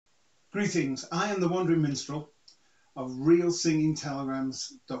Greetings, I am the Wandering Minstrel of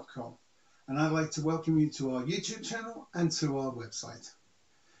RealSingingTelegrams.com, and I'd like to welcome you to our YouTube channel and to our website.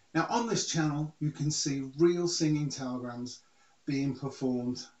 Now on this channel you can see real singing telegrams being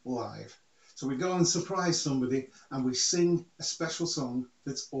performed live. So we go and surprise somebody and we sing a special song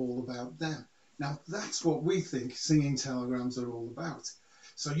that's all about them. Now that's what we think singing telegrams are all about.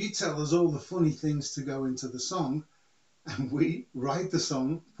 So you tell us all the funny things to go into the song, and we write the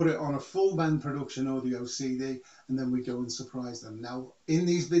song, put it on a full band production audio CD, and then we go and surprise them. Now in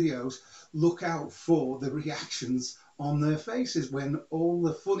these videos, look out for the reactions on their faces when all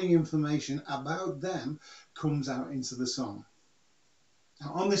the funny information about them comes out into the song.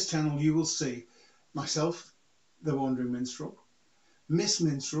 Now on this channel you will see myself, the Wandering Minstrel, Miss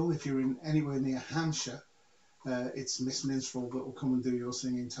Minstrel. If you're in anywhere near Hampshire, it's Miss Minstrel that will come and do your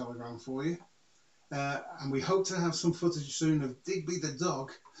singing telegram for you. And we hope to have some footage soon of Digby the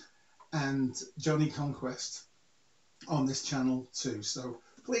dog and Johnny Conquest on this channel too. So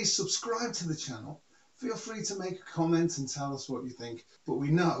please subscribe to the channel. Feel free to make a comment and tell us what you think. But we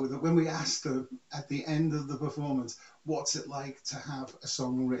know that when we ask them at the end of the performance, what's it like to have a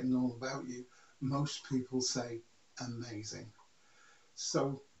song written all about you? Most people say amazing.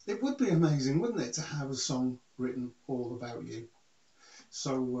 So it would be amazing, wouldn't it, to have a song written all about you?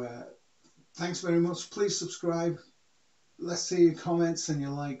 So thanks very much. Please subscribe. Let's see your comments and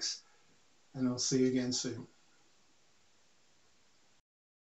your likes, and I'll see you again soon.